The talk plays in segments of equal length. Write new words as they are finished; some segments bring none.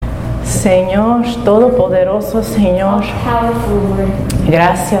Señor Todopoderoso, Señor,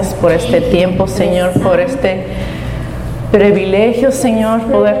 gracias por este tiempo, Señor, por este privilegio, Señor,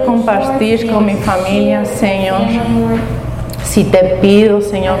 poder compartir con mi familia, Señor. Si te pido,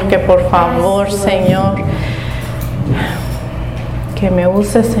 Señor, que por favor, Señor, que me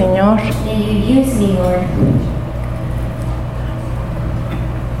uses, Señor.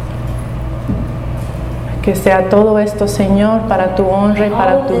 Que sea todo esto, Señor, para tu honra y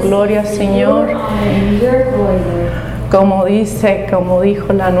para tu gloria, Señor. Como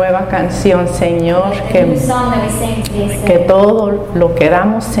dijo la nueva canción, Señor, que todo lo que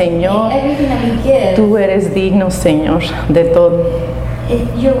damos, Señor, tú eres digno, Señor, de todo.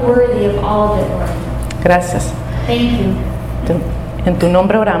 Gracias. En tu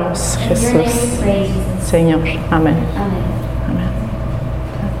nombre oramos, Jesús. Señor, amén.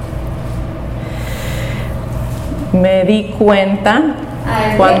 Me di cuenta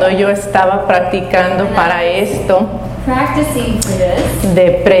cuando yo estaba practicando para esto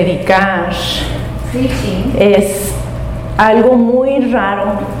de predicar. Es algo muy raro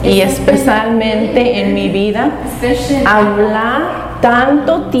y especialmente en mi vida, hablar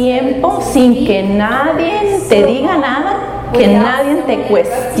tanto tiempo sin que nadie te diga nada, que nadie te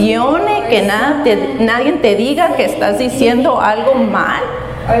cuestione, que nadie te diga que estás diciendo algo mal.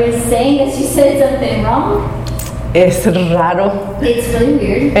 Es raro.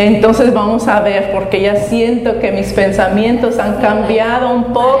 Entonces vamos a ver, porque ya siento que mis pensamientos han cambiado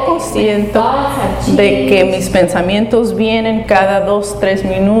un poco. Siento de que mis pensamientos vienen cada 2-3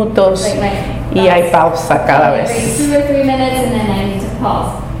 minutos y hay pausa cada vez.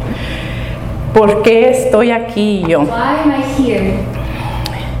 ¿Por qué estoy aquí yo?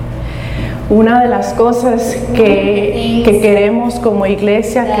 Una de las cosas que queremos como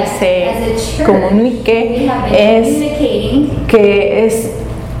iglesia que se comunique es que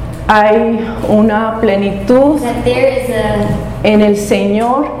hay una plenitud en el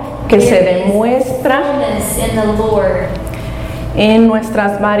Señor que se demuestra en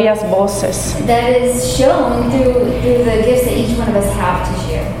nuestras varias voces.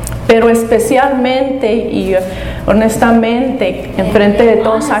 Pero especialmente y honestamente, enfrente de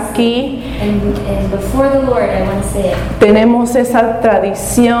todos aquí, tenemos esa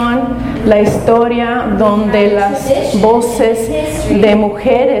tradición, la historia donde las voces de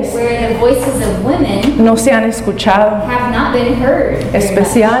mujeres no se han escuchado,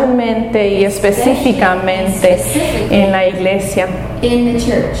 especialmente y específicamente en la iglesia.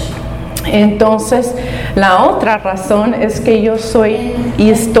 Entonces, la otra razón es que yo soy y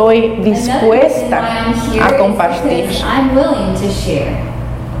estoy dispuesta a compartir.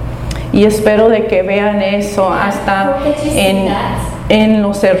 Y espero de que vean eso hasta en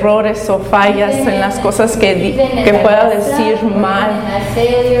los errores o fallas, en las cosas que pueda decir mal,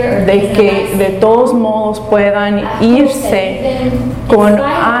 de que de todos modos puedan irse con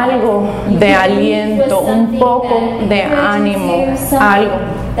algo de aliento, un poco de ánimo, algo.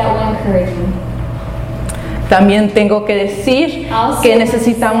 También tengo que decir que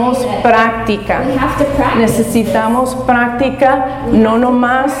necesitamos práctica. Necesitamos práctica, no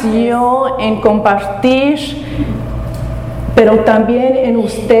nomás yo en compartir, pero también en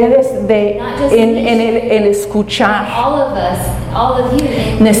ustedes en el escuchar.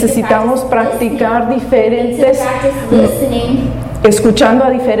 Necesitamos practicar escuchando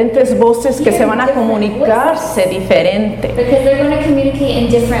a diferentes voces que se van a comunicarse diferente.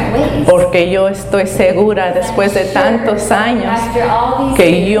 Porque yo estoy segura, después de tantos años,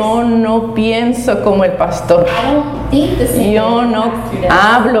 que yo no pienso como el pastor. Yo no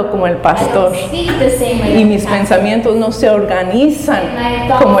hablo como el pastor. Y mis pensamientos no se organizan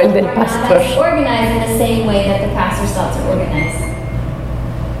como el del pastor.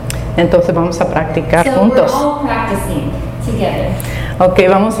 Entonces vamos a practicar juntos. Ok,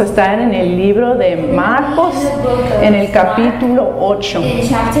 vamos a estar en el libro de Marcos, en el capítulo 8.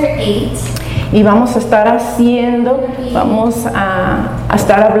 Y vamos a estar vamos a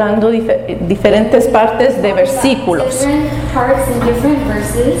estar hablando diferentes partes de versículos.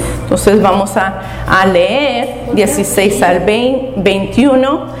 Entonces vamos a leer 16 al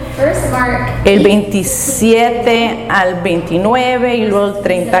 21, el 27 al 29 y luego el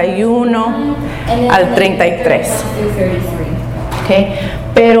 31 al 33. Okay.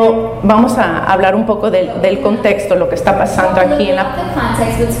 Pero vamos a hablar un poco del contexto, lo que está pasando aquí en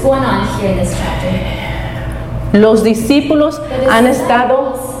Los discípulos The disciples, han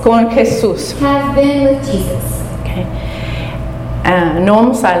estado con Jesús. have been with Jesus. Okay. No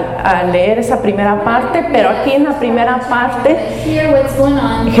vamos a leer esa primera parte, pero aquí en la primera parte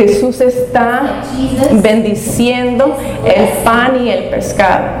Jesús está bendiciendo el pan y el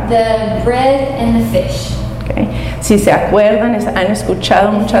pescado. Okay. Si se acuerdan, han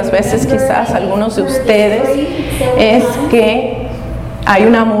escuchado muchas veces, quizás algunos de ustedes, es que hay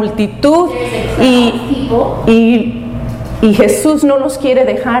una multitud y Jesús no los quiere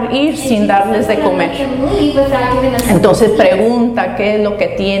dejar ir sin darles de comer. Entonces pregunta qué es lo que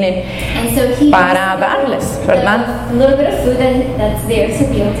tienen para darles, ¿verdad?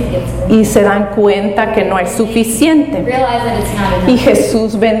 Y se dan cuenta que no es suficiente. Y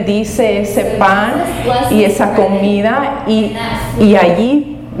Jesús bendice ese pan y esa comida y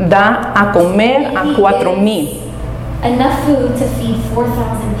allí da a comer a 4,000.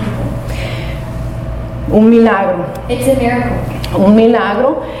 Un milagro. Un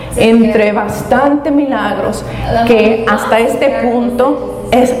milagro entre bastantes milagros que hasta este punto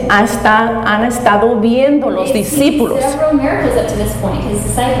han estado viendo los discípulos.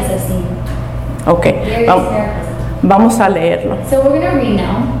 Ok, vamos a leerlo.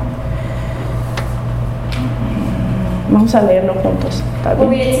 Vamos a leerlo juntos. ¿Está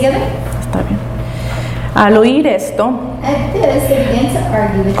bien? Está bien. Al oír esto,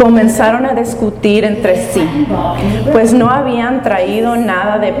 comenzaron a discutir entre sí, pues no habían traído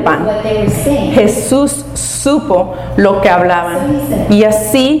nada de pan. Jesús supo lo que hablaban y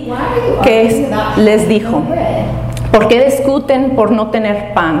así que les dijo: ¿por qué discuten por no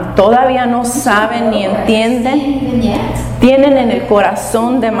tener pan? ¿Todavía no saben ni entienden? ¿Tienen en el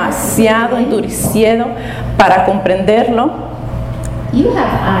corazón demasiado endurecido para comprenderlo?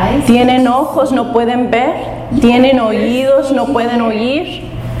 ¿Tienen ojos, no pueden ver? ¿Tienen oídos, no pueden oír?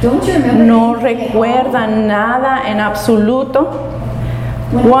 ¿No recuerdan nada en absoluto?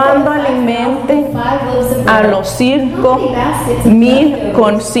 Cuando alimente a los 5,000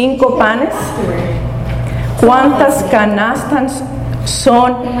 con 5 panes, ¿cuántas canastas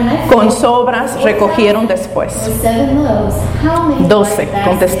con sobras recogieron después? 12,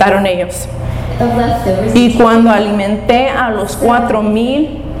 contestaron ellos. Y cuando alimenté a los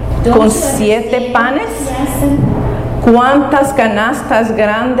 4,000 con 7 panes, ¿cuántas canastas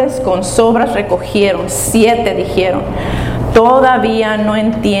grandes con sobras recogieron? 7, dijeron. ¿Todavía no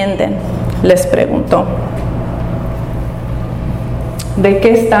entienden?, les preguntó. ¿De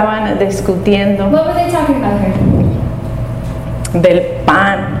qué estaban discutiendo? Del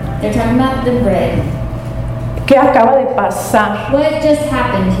pan. ¿Qué acaba de pasar?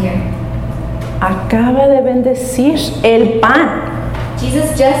 Acaba de bendecir el pan.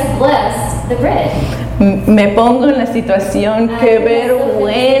 Jesus just blessed the bread. Me pongo en la situación, qué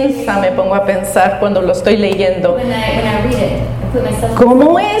vergüenza me pongo a pensar cuando lo estoy leyendo. When I read it, I put myself.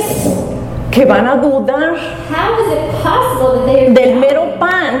 ¿Cómo es que van a dudar How is it possible that they are del mero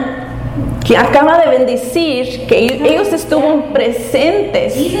pan que acaba de bendecir, que ellos estuvieron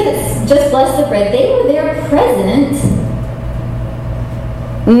presentes? Jesus just blessed the bread. They were there present.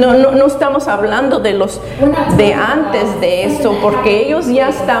 No estamos hablando de los de antes de esto, porque ellos ya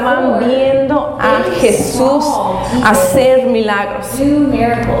estaban viendo a Jesús hacer milagros.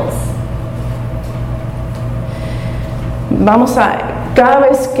 Cada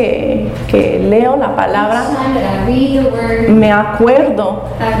vez que leo la palabra, me acuerdo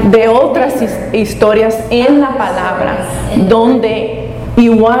de otras historias en la palabra donde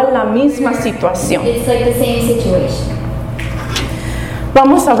igual la misma situación.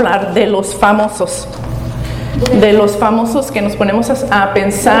 Vamos a hablar de los famosos que nos ponemos a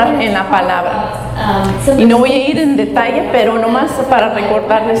pensar en la palabra. Y no voy a ir en detalle, pero nomás para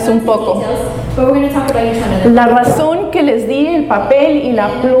recordarles un poco. La razón que les di el papel y la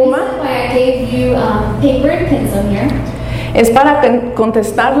pluma es para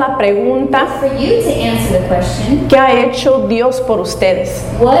contestar la pregunta: ¿qué ha hecho Dios por ustedes?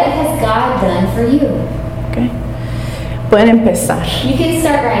 Okay. Pueden empezar.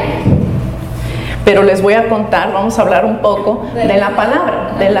 Pero les voy a contar, vamos a hablar un poco de la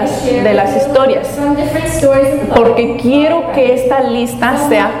palabra, de las historias, porque quiero que esta lista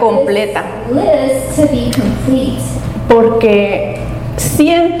sea completa, porque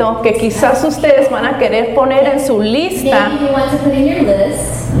siento que quizás ustedes van a querer poner en su lista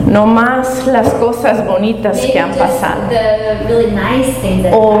no más las cosas bonitas que han pasado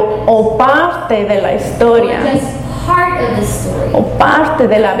o parte de la historia o parte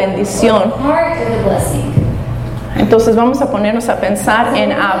de la bendición. Entonces vamos a ponernos a pensar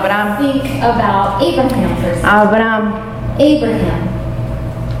en Abraham. Abraham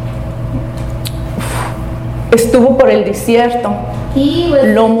estuvo por el desierto,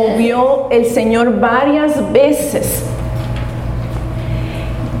 lo movió el Señor varias veces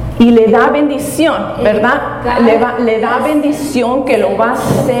y le da bendición, ¿verdad? Le da bendición que lo va a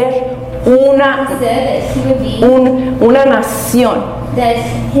hacer una nación,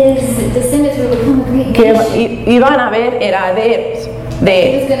 que iban a haber herederos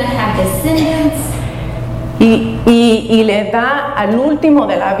de él. Y le da al último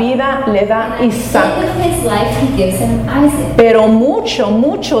de la vida, le da Isaac. Pero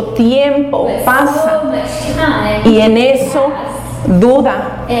mucho tiempo pasa y en eso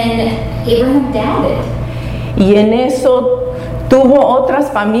duda. Y en eso tuvo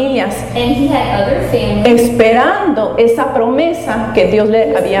otras familias esperando esa promesa que Dios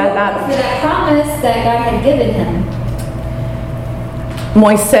le había dado.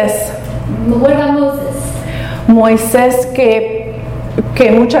 Moisés. Moisés que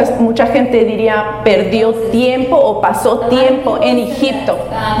mucha gente diría perdió tiempo o pasó tiempo en Egipto.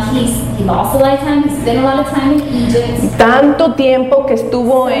 Tanto tiempo que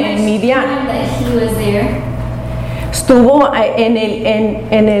estuvo en Midian. Estuvo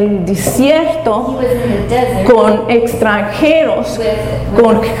en el desierto con extranjeros,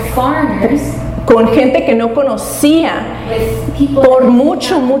 con gente que no conocía por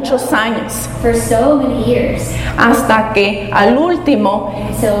muchos años, hasta que al último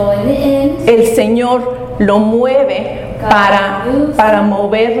el Señor lo mueve para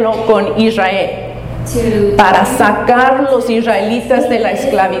moverlo con Israel, para sacar los israelitas de la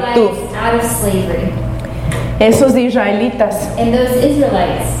esclavitud. Esos israelitas,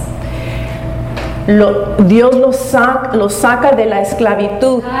 Dios los saca de la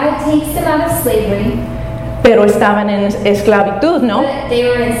esclavitud, pero estaban en esclavitud, ¿no?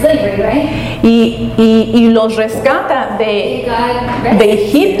 Y los rescata de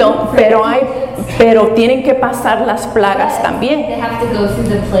Egipto, pero tienen que pasar las plagas también,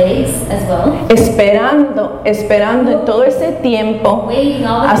 esperando en todo ese tiempo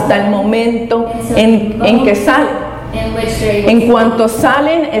hasta el momento en que salen. En cuanto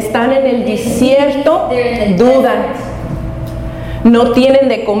salen, están en el desierto, dudan, no tienen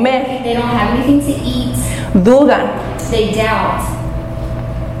de comer, dudan.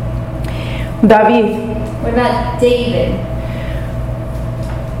 David.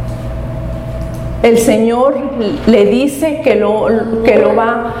 El Señor le dice que lo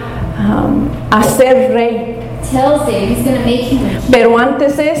va a hacer rey. Pero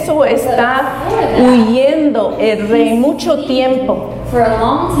antes de eso está huyendo el rey mucho tiempo.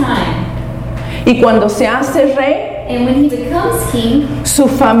 Y cuando se hace rey, su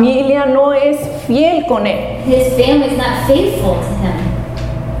familia no es fiel con él.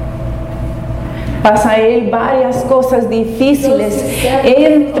 Pasa él varias cosas difíciles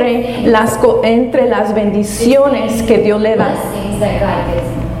entre las bendiciones que Dios le da.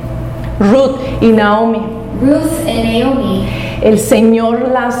 Ruth y Naomi. El Señor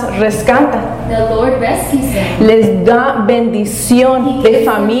las rescata. Les da bendición de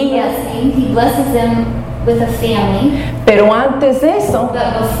familia. Pero antes de eso,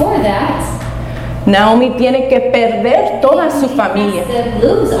 Naomi tiene que perder toda su familia.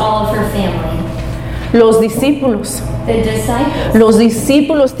 Los discípulos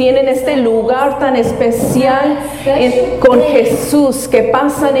tienen este lugar tan especial con Jesús, que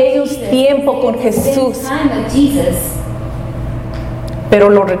pasan ellos tiempo con Jesús, pero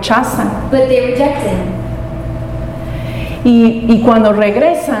lo rechazan. Y cuando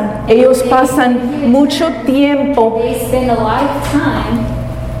regresan, ellos pasan mucho tiempo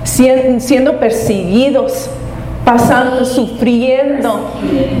siendo perseguidos, sufriendo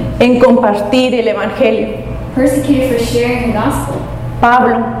en compartir el Evangelio.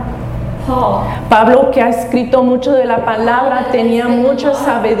 Pablo, que ha escrito mucho de la palabra, tenía mucha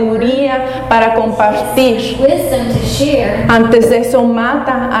sabiduría para compartir. Antes de eso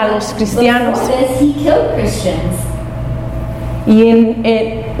mata a los cristianos.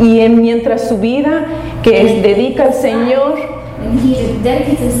 Mientras su vida que dedica al Señor,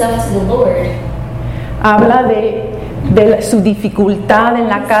 habla de su dificultad en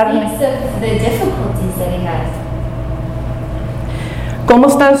la carne. ¿Cómo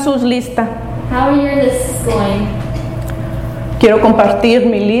están sus listas? Quiero compartir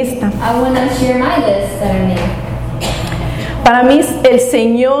mi lista. Para mí, el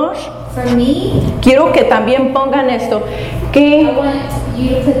Señor, quiero que también pongan esto. ¿Qué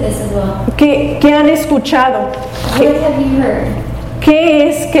han escuchado? ¿Qué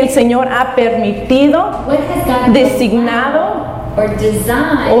es que el Señor ha permitido, designado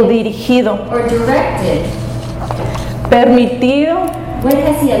o dirigido? Permitido,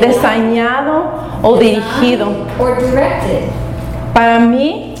 diseñado o dirigido. Para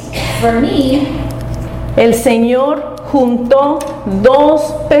mí, el Señor juntó dos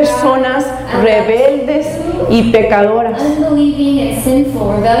personas rebeldes y pecadoras. Unbelieving and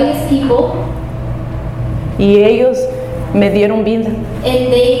sinful, rebellious people, Y ellos me dieron vida.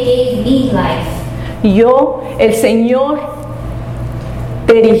 and they gave me life. El Señor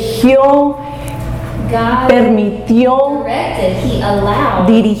dirigió, God permitió, directed, He allowed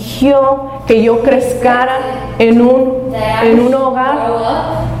dirigió que yo crezcara en un that I would hogar grow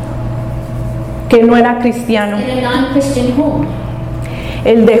up que no era cristiano. in a non-Christian home.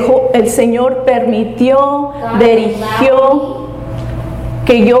 El Señor permitió, God dirigió allowed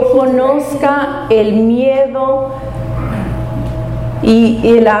que yo conozca el miedo y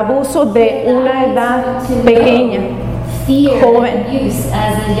el abuso de una edad pequeña. fear joven. and abuse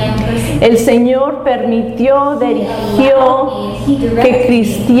as a young person. El Señor permitió, dirigió que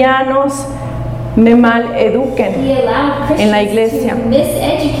cristianos me maleduquen He allowed en la Christians iglesia. to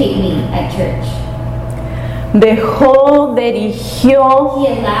miseducate me at church. Dejó, dirigió, He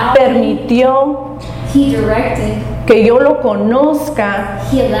allowed, permitió He directed, que yo lo conozca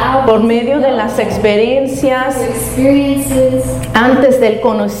He allowed por me to medio de know las through experiencias experiences antes del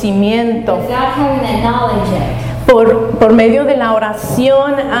conocimiento, without having that knowledge yet. por medio de la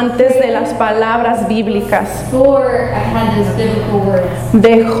oración antes de las palabras bíblicas. Before I had those biblical words,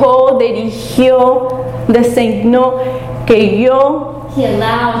 Dejó, dirigió, designó que yo He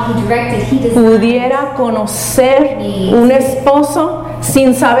allowed, He directed, He designed pudiera conocer un esposo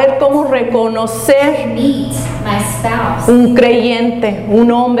sin saber cómo reconocer meet my spouse, un creyente,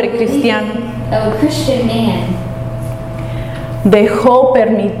 un hombre cristiano. a Christian man. Dejó,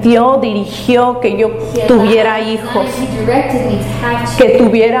 permitió, dirigió que yo He tuviera allowed, hijos, He directed me to have que children,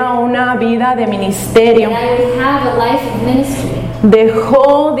 tuviera una vida de ministerio. that I would have a life of ministry.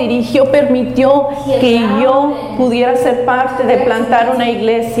 Dejó, dirigió, permitió que yo pudiera ser parte de plantar una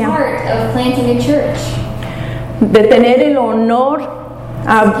iglesia, Part of planting a church. de tener el honor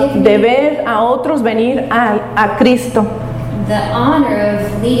de ver a otros venir a Cristo, The honor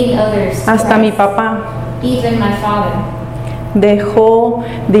of leading others to hasta mi Christ. papá. Even my father. Dejó,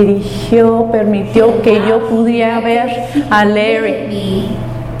 dirigió, permitió que yo pudiera ver a Larry. Permitted me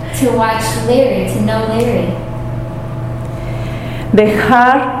to watch Larry, to know Larry.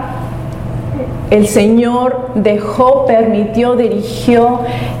 Dejar, el Señor dejó, permitió, dirigió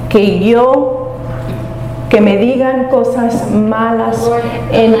que me digan cosas malas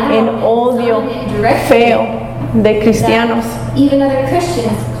en odio feo de cristianos. That even other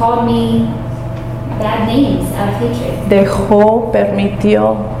Christians called me bad names out of hatred. Dejó,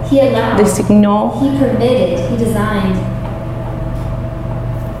 permitió, He allowed, designó He permitted, He designed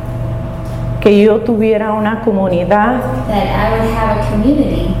que yo tuviera una comunidad that I would have a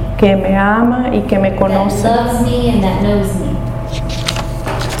community que me ama y que me that conoce. loves me and that knows me.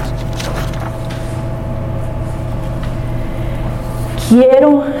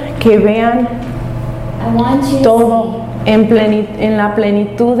 Quiero que vean I want you to todo en la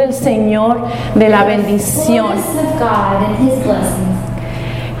plenitud del Señor, de la see the bendición, fullness of God and His blessings.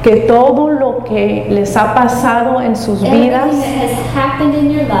 que todo lo que les ha pasado en sus vidas, Everything that has happened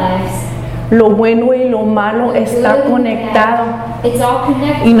in your lives, lo bueno y lo malo está good and conectado bad, it's all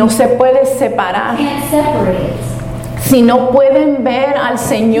connected. y no se puede separar. You can't separate it. Si no pueden ver al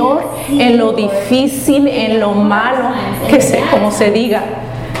Señor en lo difícil, en lo malo, como se diga.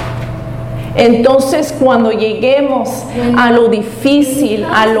 Entonces cuando lleguemos a lo difícil,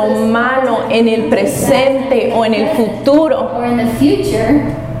 a lo malo en el presente o en el futuro, Or in the future,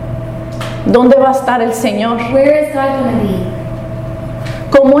 ¿dónde va a estar el Señor? where is God going to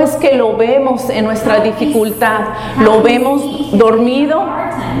be? ¿Cómo es que lo vemos en nuestra dificultad? ¿Lo vemos dormido,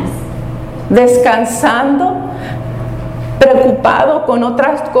 Hard times. descansando, preocupado con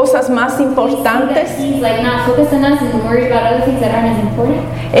otras cosas más importantes? He's like not focused on us and worried about other things that aren't as important.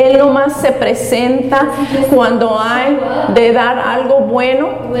 Él nomás se presenta cuando hay de dar algo bueno.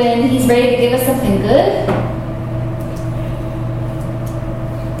 When He's ready to give us something good,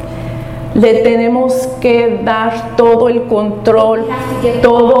 Le tenemos que dar todo el control,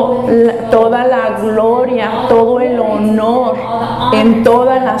 toda la gloria, todo el honor en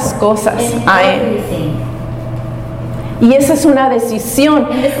todas las cosas in a Él. everything. Y esa es una decisión.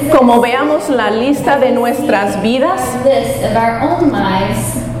 Como veamos la lista de nuestras vidas, List of our own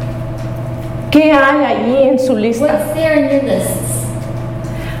lives. ¿qué hay allí en su lista? What's there in your lists?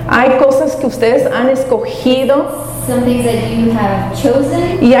 Hay cosas que ustedes han escogido Some things that you have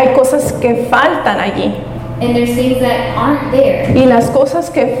chosen, y hay cosas que faltan allí. and there's things that aren't there. Y las cosas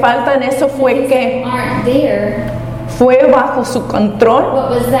que faltan, eso fue que Aren't there. fue bajo su control. What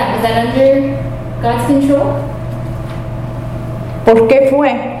was that? Was that under God's control? ¿Por qué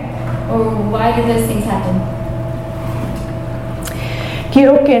fue? Or why did those things happen?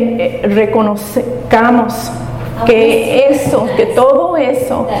 quiero que reconozcamos que todo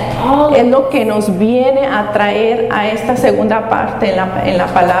eso es lo que nos viene a traer a esta segunda parte en la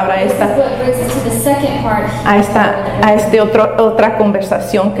palabra, a esta otra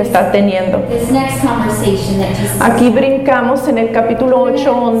conversación que está teniendo. Aquí brincamos en el capítulo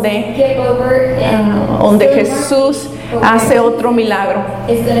 8 donde Jesús hace otro milagro.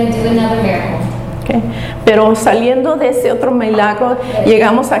 Okay. Pero saliendo de ese otro milagro,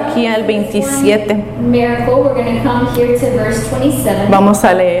 llegamos aquí al 27. Vamos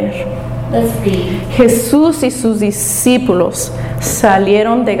a leer. Jesús y sus discípulos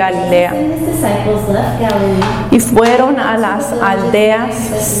salieron de Galilea y fueron a las aldeas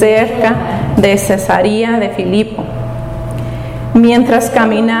cerca de Cesarea de Filipo. Mientras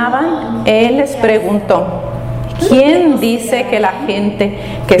caminaban, Él les preguntó: ¿quién dice que la gente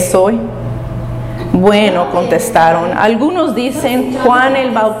que soy? Bueno, contestaron, algunos dicen Juan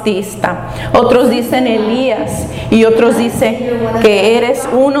el Bautista, otros dicen Elías y otros dicen que eres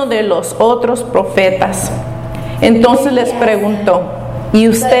uno de los otros profetas. Entonces les preguntó: ¿y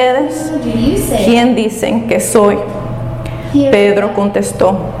ustedes quién dicen que soy? Pedro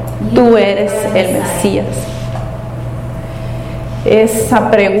contestó: tú eres el Mesías.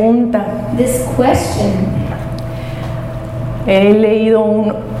 Esa pregunta, he leído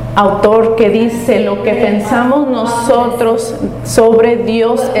un autor que dice: lo que pensamos nosotros sobre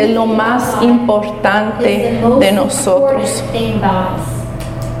Dios es lo más importante de nosotros.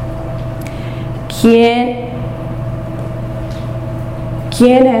 ¿Quién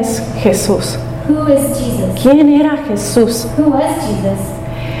es Jesús? ¿Quién era Jesús?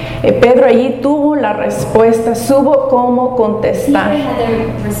 Pedro allí tuvo la respuesta, supo cómo contestar.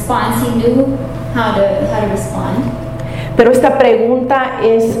 Pero esta pregunta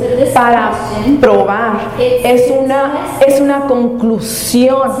es para probar, es una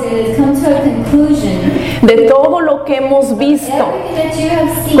conclusión de todo lo que hemos visto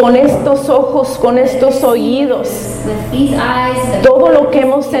con estos ojos, con estos oídos, todo lo que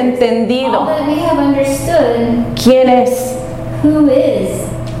hemos entendido. ¿Quién es?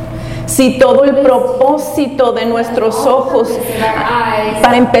 Si todo el propósito de nuestros ojos,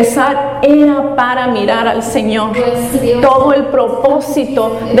 para empezar, era para mirar al Señor. Todo el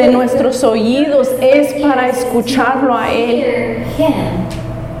propósito de nuestros oídos es para escucharlo a Él.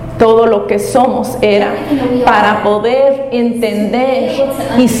 Todo lo que somos era para poder entender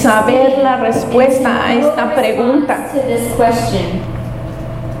y saber la respuesta a esta pregunta.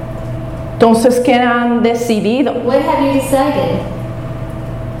 Entonces, ¿qué han decidido?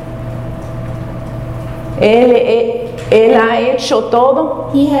 Él ha hecho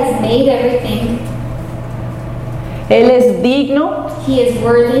todo. He has made everything. Él es digno. He is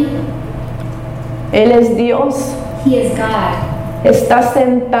worthy. Él es Dios. He is God. Está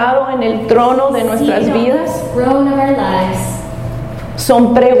sentado en el trono de nuestras vidas. Throne of our lives.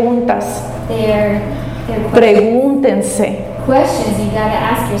 Son preguntas. They're Pregúntense. questions you gotta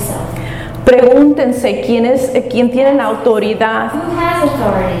ask yourself. Pregúntense quién tiene la autoridad. Who has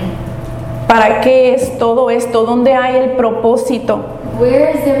authority? ¿Para qué es todo esto? ¿Dónde hay el propósito?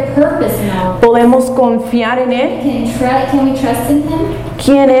 Where is their purpose in all? ¿Podemos confiar en Él? Can we trust in Him?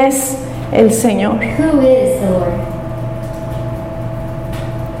 ¿Quién es el Señor? Who is the Lord?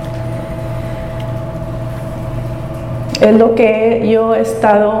 Es lo que yo he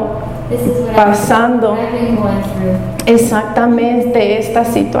estado This is what pasando. I've been going through. Exactamente esta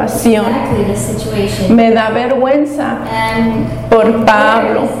situación. Exactly this situation. Me da vergüenza And por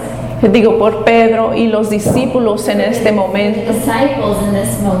Pablo, por Pedro y los discípulos en este momento. disciples in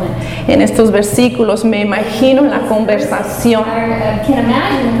this moment. En estos versículos me imagino la conversación, Can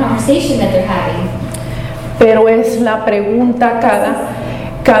imagine the conversation that they're having. pero es la pregunta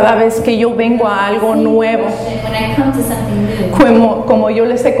cada vez que yo vengo a algo nuevo. When I come to something new. Como yo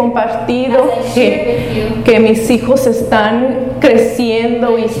les he compartido que mis hijos están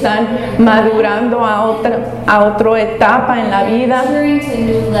creciendo y están madurando a otra etapa en la vida, Maturing to a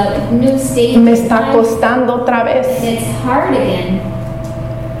new level, new stage. me está costando otra vez. It's hard again.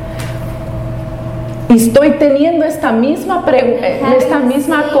 Y estoy teniendo esta misma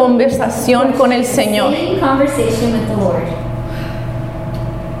conversación con el Señor. Same conversation with the Lord.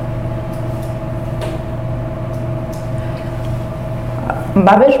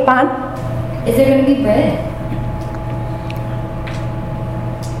 ¿Va a haber pan? Is there going to be bread?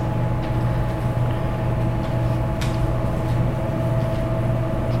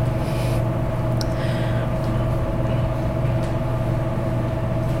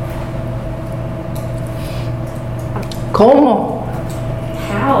 ¿Cómo?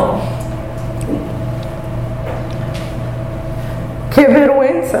 How? Qué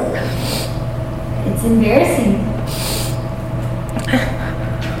vergüenza. It's embarrassing.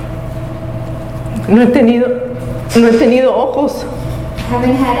 No he tenido ojos. I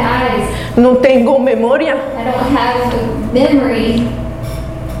haven't had eyes. No tengo memoria. I don't have memory.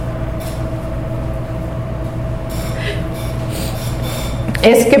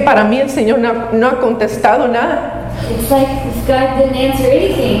 Es que para mí el Señor no ha contestado nada. It's like God didn't answer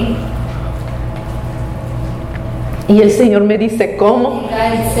anything. Y el Señor me dice, ¿cómo?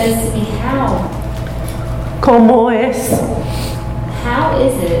 And God says to me, how? ¿Cómo es How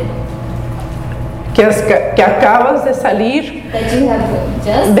is it que acabas de salir that you have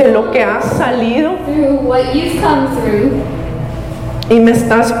just de lo que has salido through what you've come through y me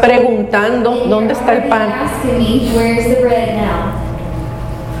estás preguntando and dónde you're está el already pan? asking me, where's the bread now?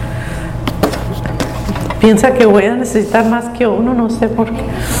 Piensa que voy a necesitar más que uno, no sé por qué.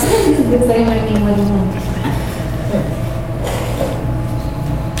 Looks like I'm gonna need more than one.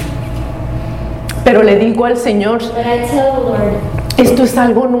 Pero le digo al Señor, But I tell the Lord, esto es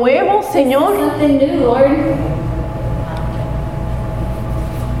algo nuevo, Señor. something new, Lord.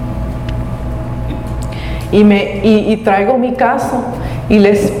 Y traigo mi caso y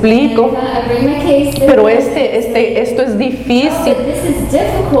le explico, I bring my case to pero him. esto es difícil. But this is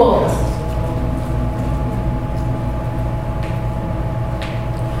difficult.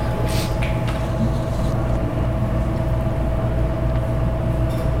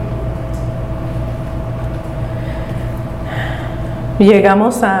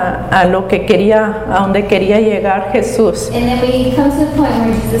 Llegamos a lo que a donde quería llegar Jesús. And then we come to the point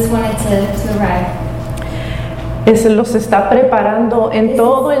where Jesus wanted to arrive. Los está preparando en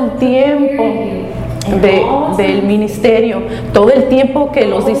todo el tiempo del ministerio, todo el tiempo que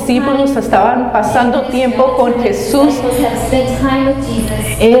los discípulos estaban pasando tiempo con Jesús, Disciples have spent time with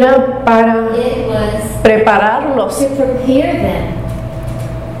Jesus. era para It was prepararlos. to prepare them.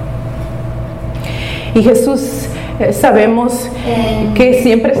 Y Jesús, sabemos And que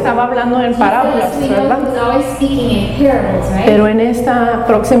siempre estaba hablando en parábolas, Jesus, we know ¿verdad? he was always speaking in parables, right? Pero en esta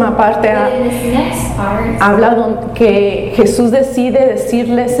próxima parte But in this next part, habla que Jesús decide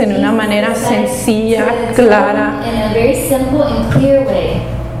decirles en una manera sencilla, clara, in a very simple and clear way,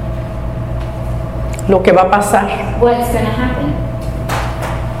 lo que va a pasar. what's going to happen.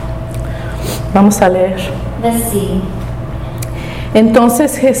 Vamos a leer. Let's see.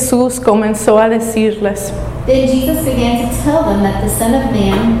 Entonces Jesús comenzó a decirles Then Jesus began to tell them that the Son of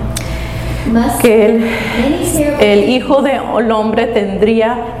Man must que many terrible el Hijo del Hombre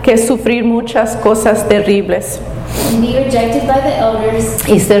tendría que sufrir muchas cosas terribles and be rejected by the elders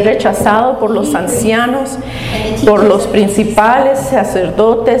y ser rechazado por los ancianos, por los principales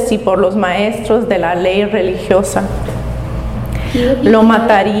sacerdotes y por los maestros de la ley religiosa. He would be Lo killed,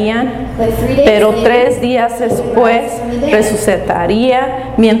 matarían, but 3 days pero later, 3 días después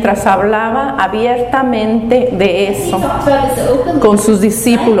resucitaría. Mientras hablaba abiertamente de he eso talked about this openly. con sus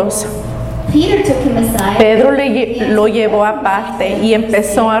discípulos, Peter took him aside. Pedro lo llevó aparte y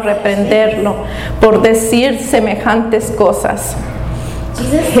empezó a reprenderlo por decir semejantes cosas.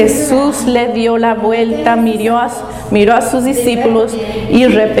 Jesús le dio la vuelta, miró a sus discípulos y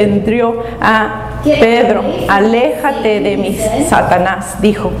reprendió a Pedro. Aléjate de mí, Satanás,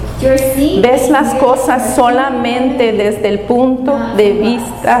 dijo. Ves las cosas solamente desde el punto de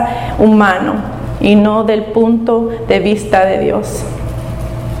vista humano y no del punto de vista de Dios.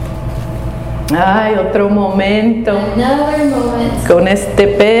 Ay, otro momento Another moment. con este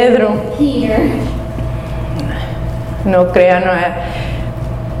Pedro. Peter. No crean,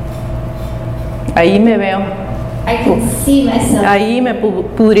 ahí me veo. I can see myself. Ahí me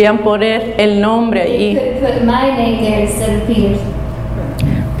podrían poner el nombre They allí. could put my name there instead of Peter's.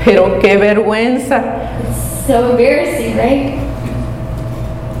 Pero qué vergüenza. It's so embarrassing, right?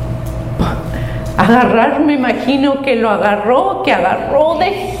 Agarrar, me imagino que agarró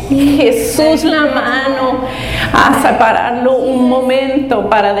de Jesús la mano a separarlo un momento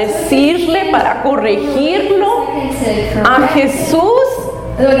para decirle, para corregirlo a Jesús.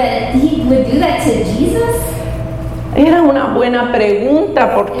 Oh, that he would do that to Jesus? Era una buena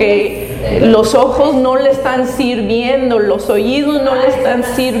pregunta porque los ojos no le están sirviendo, los oídos no le están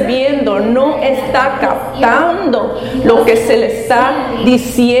sirviendo, no está captando lo que se le está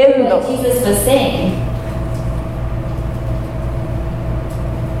diciendo. What Jesus was saying.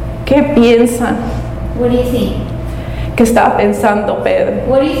 ¿Qué piensan What do you think? que estaba pensando Pedro?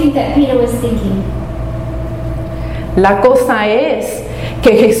 What do you think that Peter was thinking? La cosa es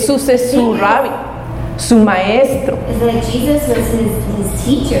que Jesús es su rabí, su maestro. Is that Jesus was his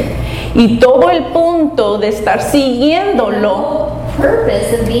teacher. Y todo el punto de estar siguiéndolo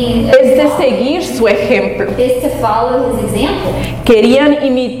purpose of being es de seguir su ejemplo. is to follow his example. Querían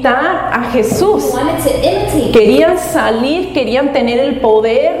imitar a Jesús. Wanted to imitate. Querían salir, querían tener el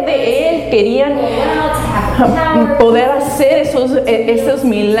poder de Él, querían Go out to have power. poder hacer esos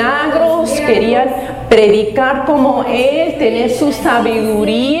milagros, querían predicar como Él, tener su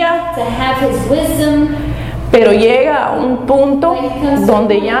sabiduría, To have his wisdom. pero llega a un punto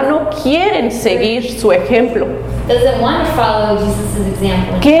donde ya no quieren seguir su ejemplo. Doesn't want to follow Jesus'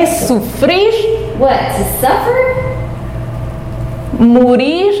 example. ¿Qué es sufrir? What? To suffer?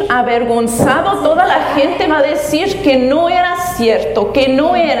 Morir avergonzado? Toda la gente va a decir que no era cierto, que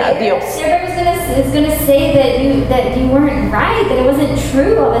no era Dios. Everybody's gonna say that you weren't right, that it wasn't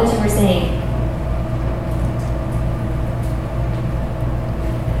true all that you were saying.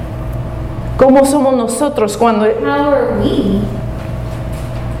 ¿Cómo somos nosotros cuando How are we?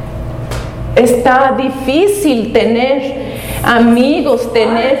 está difícil tener amigos,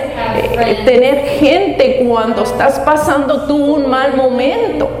 tener gente cuando estás pasando tú un mal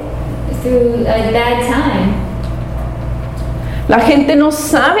momento? Through a bad time. La gente no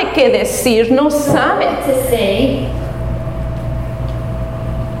sabe qué decir, no sabe. What to say.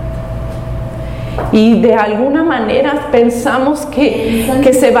 Y de alguna manera pensamos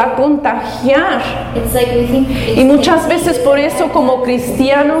que se va a contagiar. It's like we think Y muchas veces por eso como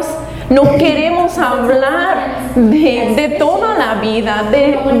cristianos no queremos hablar de toda la vida,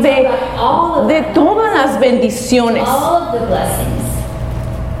 de todas las bendiciones. all of the blessings.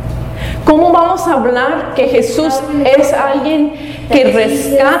 ¿Cómo vamos a hablar que Jesús es alguien que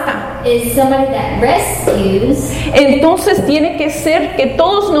rescata? Is somebody that rescues. Entonces tiene que ser que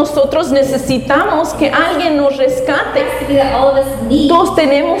todos nosotros necesitamos que alguien nos rescate. It has to be that all of us need. Todos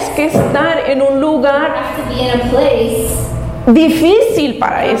tenemos que estar en un lugar Have to be in a place. difícil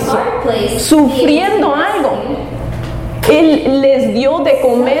para eso, Hard place. sufriendo algo. Él les dio de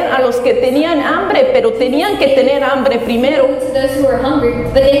comer a los que tenían hambre, pero tenían que tener hambre primero. To those who were hungry,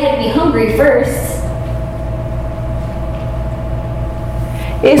 but they had to be hungry first.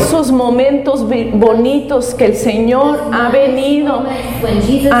 Esos momentos bonitos que el Señor ha venido When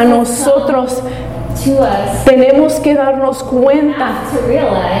Jesus a has nosotros, come to us, tenemos que darnos cuenta have to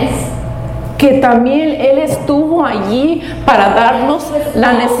realize que también Él estuvo allí para darnos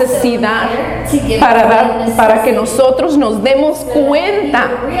la necesidad, para que nosotros nos demos cuenta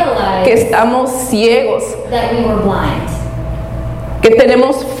que estamos ciegos, that we were blind, que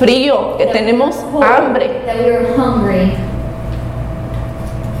tenemos frío, que tenemos hambre. that we were hungry.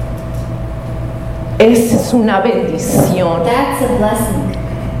 Esa es una bendición. That's a blessing.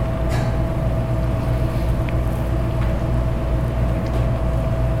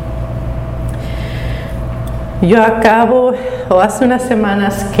 Yo acabo, o hace unas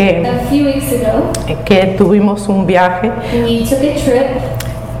semanas A few weeks ago, que tuvimos un viaje, we took a trip.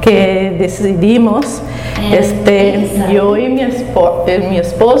 que decidimos, yo y mi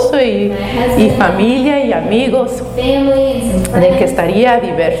esposo y familia y amigos, Family and some de que friends. estaría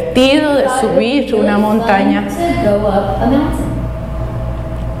divertido de Thought it would subir be really una fun montaña, to go up a mountain.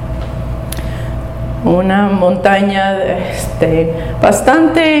 una montaña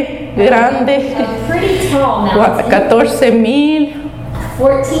bastante grande, A pretty tall mountain. 14,000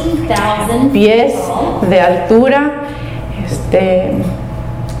 14,000 pies tall. de altura.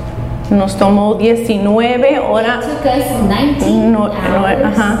 Nos tomó 19 horas, Took us 19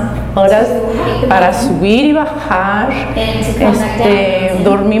 horas para subir y bajar. and to come back down.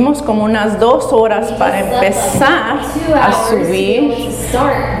 Dormimos como unas 2 horas para empezar a subir. To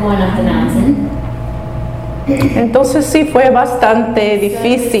start going up the mountain. Entonces sí fue bastante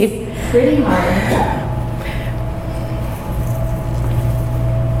difícil. Pretty hard.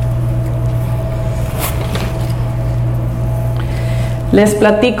 Les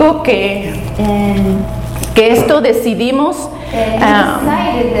platico que esto decidimos And we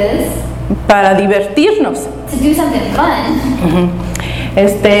decided this para divertirnos. to do something fun.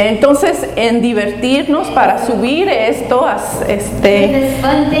 Entonces, en divertirnos para subir esto, This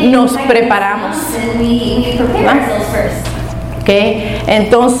fun thing. nos like preparamos. this mountain, we prepare Ah. ourselves first. ¿Ok?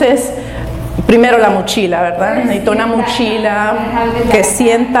 Entonces, primero la mochila, ¿verdad? Necesito una mochila que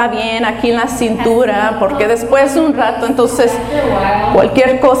sienta bien aquí en la cintura, porque después de un rato, entonces, After a while,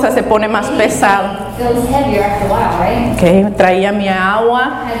 cualquier cosa se pone más pesado. it feels heavier after a while, right? ¿Ok? Traía mi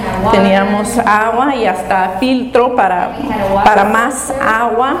agua, teníamos agua y hasta filtro para más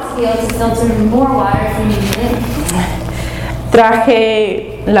agua. We also filter more water if we need it.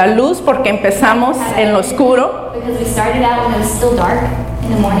 Traje la luz porque empezamos en lo oscuro. Because we started out when it was still dark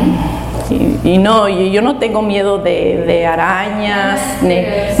in the morning. Y yo no tengo miedo de arañas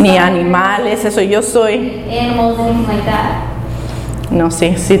ni animales, eso yo soy. Animals, anything like that. No,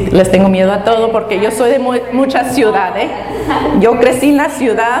 sí, les tengo miedo a todo porque yo soy de mucha ciudad, ¿eh? Yo crecí en la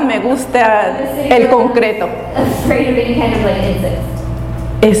ciudad, me gusta el concreto. Afraid of any kind of like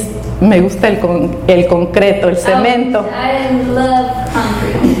insects. Me gusta el concreto, el cemento. I love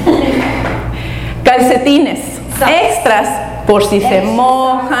concrete. Calcetines extras por si se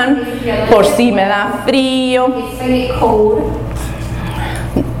mojan, por si me da frío. If I get cold.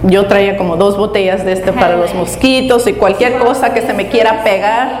 Yo traía como 2 botellas de para los mosquitos y cualquier cosa que se me quiera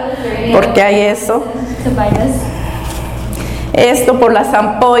pegar, porque hay eso. To bite us. Esto por las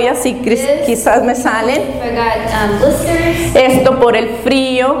ampollas y quizás me salen. I got blisters. Esto por el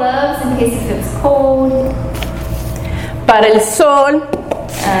frío, Gloves in case it feels cold. para el sol,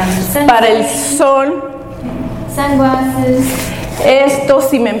 para el sol. Sunglasses. Esto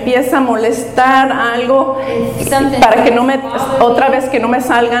si me empieza a molestar algo, para que no me, otra vez que no me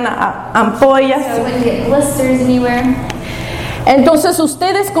salgan ampollas. So I wouldn't get blisters anywhere. Entonces,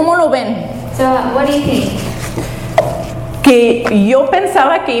 ¿ustedes cómo lo ven? So what do you think? Que yo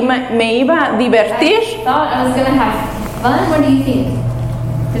pensaba que me iba a divertir. I thought I was gonna have fun. What do you think?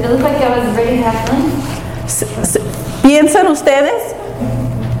 Did it look like I was ready to have fun? ¿Piensan ustedes?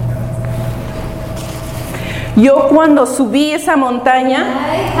 Yo cuando subí esa montaña,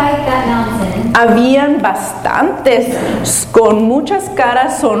 I hiked that mountain. habían bastantes con muchas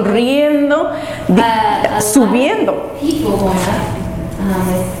caras sonriendo, subiendo, People going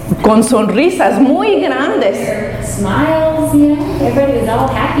up. con sonrisas muy grandes. With smiles, you know. Everybody was all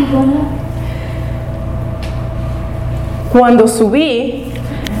happy going up. Cuando subí,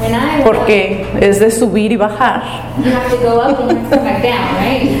 When I porque es de subir y bajar, you have to go up and you have to come back down,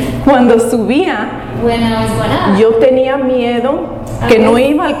 right? cuando subía, When I was going up, yo tenía miedo que no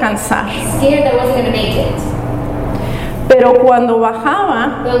iba a alcanzar. scared that I wasn't gonna make it. Pero cuando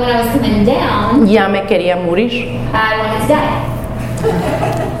bajaba, But when I was coming down, ya me quería morir. I wanted to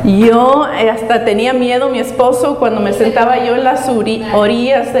die. Yo hasta tenía miedo, mi esposo, cuando me sentaba yo en las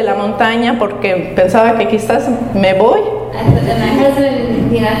orillas de la montaña, porque pensaba que quizás me voy. And my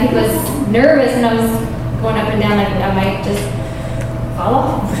husband, you know, he was nervous when I was going up and down, like I might just fall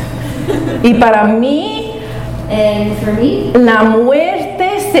off. Y para mí, And for me, la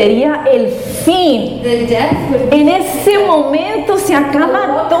muerte sería el fin. the death would be En ese momento se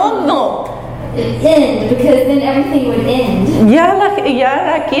acaba todo. end, because then everything would end.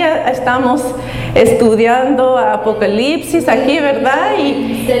 Ya aquí estamos estudiando Apocalipsis aquí, ¿verdad?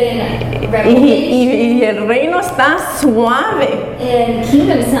 Studying Y Revelation, el reino está suave. and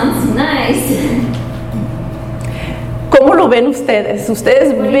kingdom sounds nice. ¿Cómo lo ven ustedes?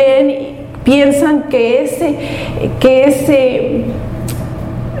 ¿Ustedes ven, piensan que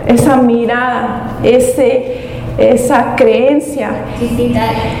esa mirada, esa creencia Do you think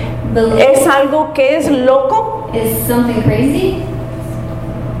that belief es algo que es loco? is something crazy?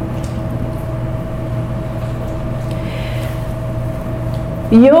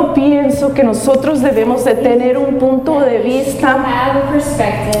 Yo pienso que nosotros debemos de tener un punto de vista Have a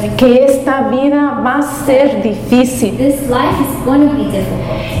perspective. que esta vida va a ser difícil This life is going to be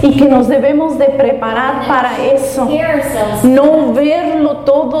difficult. y que nos debemos de preparar para eso. Prepare ourselves. No verlo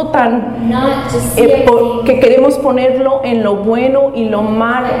todo tan Not just see que queremos ponerlo en lo bueno y lo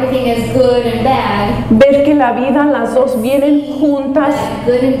malo. everything is good and bad. Ver que la vida, las dos vienen juntas.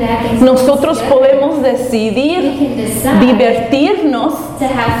 Good and bad things. Nosotros together. podemos We decidir can decide divertirnos, to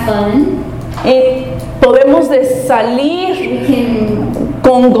have fun. podemos de salir We can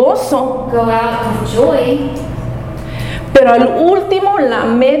con gozo, go out with joy. pero al último la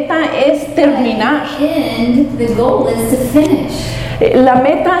meta es terminar. And the goal is to finish. La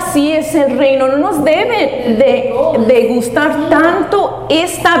meta sí es el reino. No nos debe de gustar tanto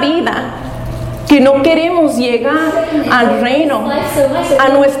esta vida que no queremos llegar al reino, a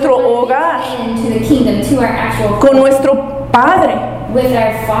nuestro hogar, To the kingdom, to our actual con nuestro Padre. with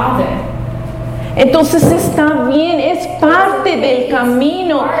our Father. Entonces está bien, es parte del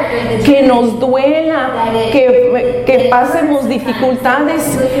camino que nos duela, que pasemos dificultades,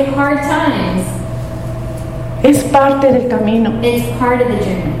 Go through hard times. es parte del camino. It's part of the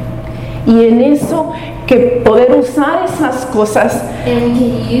journey. Y en eso, que poder usar esas cosas And we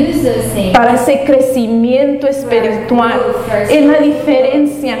can use those things. para ese crecimiento espiritual es la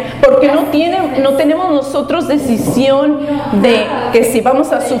diferencia, porque no tenemos nosotros decisión de que si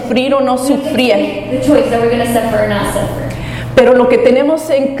vamos a sufrir o no sufrir. The choice that we're going to suffer or not suffer. Pero lo que tenemos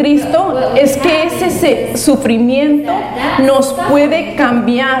en Cristo es que ese sufrimiento nos puede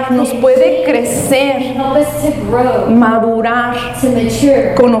cambiar, nos puede crecer, Help us to grow, madurar, to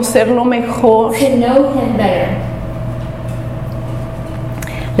mature, conocerlo mejor. to know Him better.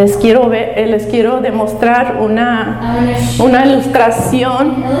 les quiero demostrar una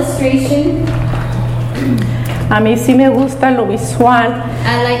ilustración. An illustration. A mí sí me gusta lo visual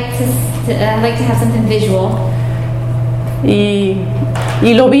I like to have something visual. y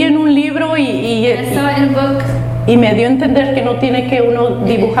lo vi en un libro I saw it in a book. y me dio a entender que no tiene que uno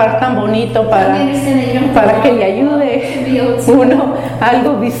dibujar tan bonito para que le ayude uno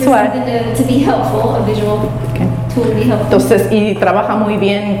algo visual. To be helpful, a visual tool to be helpful. Entonces, y trabaja muy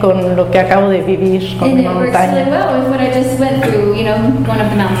bien con lo que acabo de vivir con And la it works really montaña. well with what I just went through, going up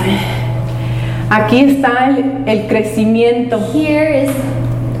the mountain. Aquí está el crecimiento. Here is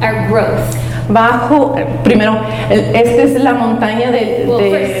our growth. Bajo, primero, esta es la montaña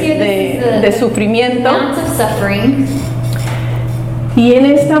de sufrimiento. Mount of suffering. Y en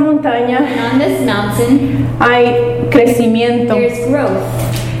esta montaña And on this mountain, hay crecimiento, there's growth,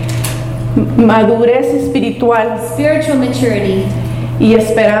 madurez espiritual spiritual maturity, y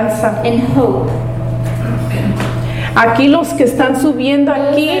esperanza. and hope. Aquí los que están subiendo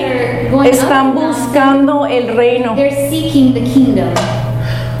aquí están buscando el reino. They're seeking the kingdom.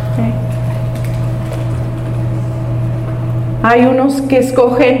 Hay unos que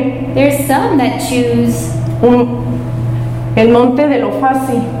escogen There's some that choose el monte de lo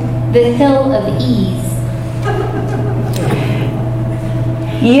fácil. the hill of ease.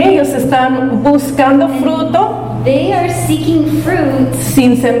 Y ellos están buscando fruto They are seeking fruit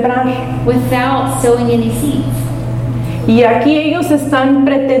sin sembrar. without sowing any seeds. Y aquí ellos están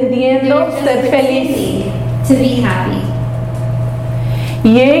pretendiendo They're just ser felices. pretending to be happy.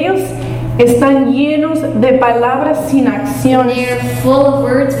 Y ellos están llenos de palabras sin acciones. They're full of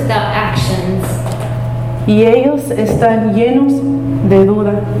words without actions, Y ellos están llenos de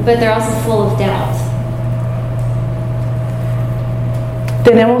duda. but they're also full of doubt.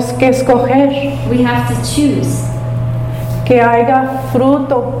 Tenemos que escoger We have to choose. que haya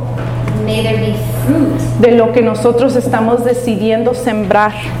fruto May there be fruit de lo que nosotros estamos decidiendo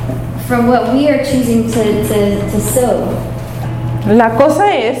sembrar. from what we are choosing to sow. La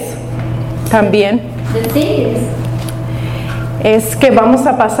cosa es también The thing es que vamos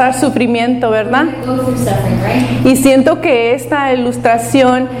a pasar sufrimiento, ¿verdad? we go through suffering, right? Y siento que esta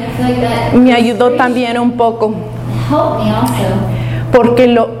ilustración And I feel like that me ayudó también un poco, helped me also. porque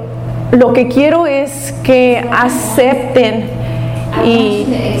lo que quiero es que acepten I want you y,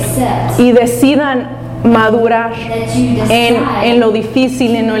 to accept y decidan madurar that you decide en lo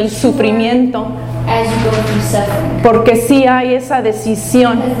difícil, en el sufrimiento, as you go through suffering. porque sí hay esa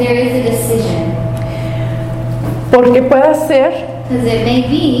decisión, Because there is a decision. porque puede ser Because it may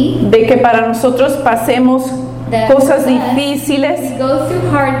be de que para nosotros pasemos that cosas for us, difíciles, we go through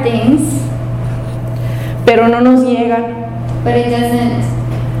hard things, pero no nos llegan. but it doesn't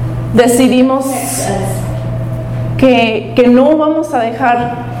Decidimos affect us. que no vamos a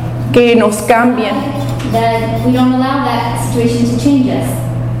dejar que nos cambien, That we don't allow that situation to change us.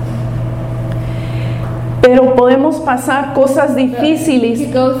 pero podemos pasar cosas To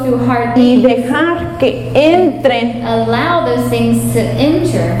difíciles go through hard y things, dejar que entren allow those things to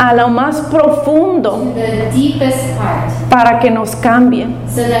enter a lo más profundo to the deepest part para que nos cambien,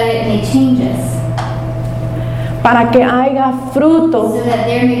 so that it may change us, para que haya fruto so that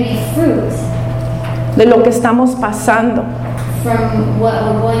there may be fruit de lo que estamos pasando, from what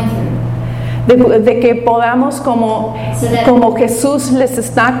we're going through. de que podamos como Jesús les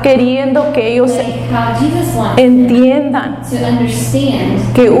está queriendo que ellos Like how Jesus wants them entiendan, to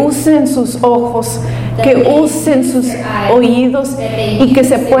understand que usen sus ojos, que usen sus oídos y que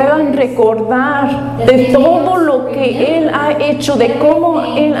se puedan recordar de todo lo que Él ha hecho, de cómo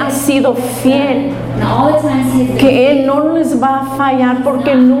Él ha sido fiel, and all the times He's been que Él no les va a fallar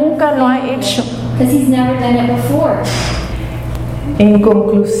porque nunca lo ha hecho. because He's never done it before. En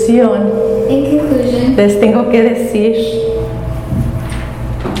conclusión, In conclusion, les tengo que decir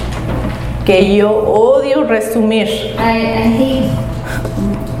que yo odio resumir. I hate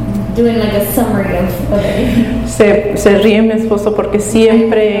doing like a summary of it. Se ríe mi esposo porque I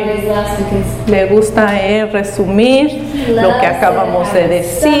siempre always laugh because le gusta a él resumir lo que acabamos de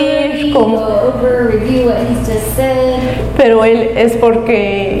decir, go cómo, over, review what he's just said, pero él es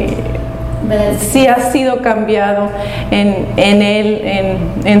porque but it's sí ha sido cambiado en él,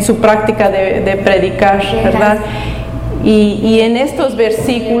 en su práctica de predicar, ¿verdad? Y en estos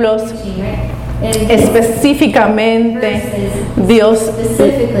versículos específicamente Dios,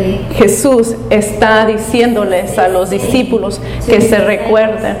 specifically, Jesús está diciéndoles a los discípulos que se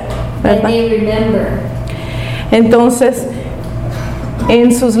recuerden, that ¿verdad? they remember. Entonces,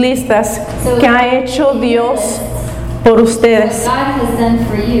 en sus listas, ¿qué ha hecho Dios por What ustedes? God has done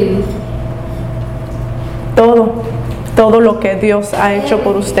for you, Todo. todo lo que Dios ha hecho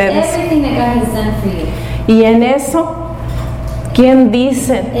por ustedes. Everything that God has done for you. Y en eso, ¿quién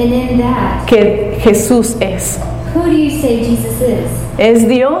dicen And in that, que Jesús es? who do you say Jesus is? ¿Es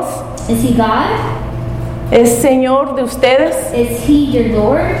Dios? Is he God? ¿Es Señor de ustedes? Is he your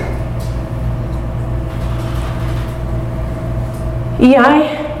Lord? Y hay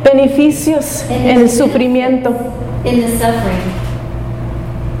beneficios en el sufrimiento. In the suffering.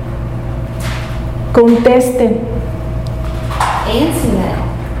 Contesten, Answer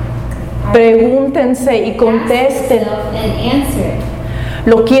that. pregúntense y Ask contesten. yourself and answer it.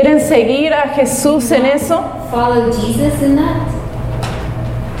 ¿Lo quieren seguir a Jesús en eso? Follow Jesus in that.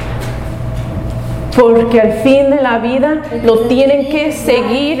 Porque al fin de la vida lo tienen que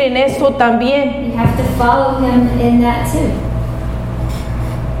seguir en eso también. You have to follow him in that too.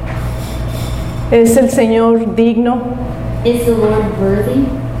 ¿Es el Señor digno? Is the Lord worthy?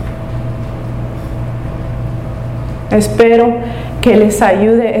 Espero que les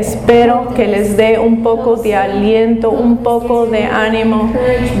ayude, espero que les dé un poco de aliento, un poco de ánimo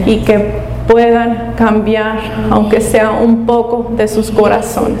y que puedan cambiar, aunque sea un poco de sus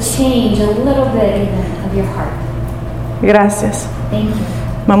corazones. Change a little bit even of your heart. Gracias. Thank you.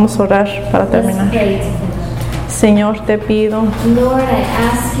 Vamos a orar para Let's terminar. pray to finish. Señor, te pido Lord, I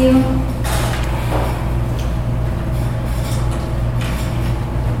ask you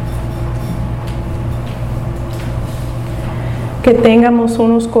que tengamos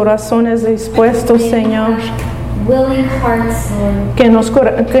unos corazones dispuestos, Señor, willing hearts,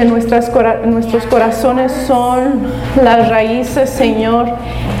 Lord. que nuestros corazones son las raíces, Señor,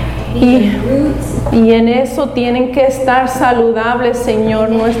 Be y, the roots. y en eso tienen que estar saludables, Señor.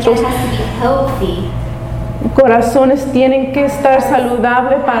 That Nuestros has to be healthy. corazones tienen que estar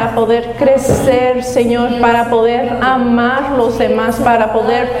saludables para poder crecer, Señor, para poder amar los demás, para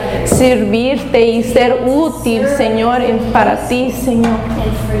poder servirte y ser útil, Señor, para ti, Señor.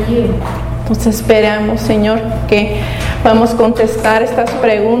 And for you. Entonces esperamos, Señor, que podamos contestar estas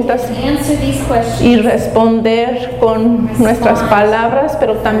preguntas Answer these questions. y responder con nuestras palabras,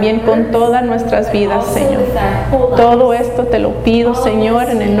 pero también con todas nuestras vidas, Also Señor. with our whole lives. Todo esto te lo pido, Señor,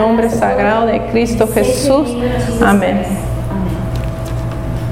 en el nombre sagrado de Cristo Jesús. Amén.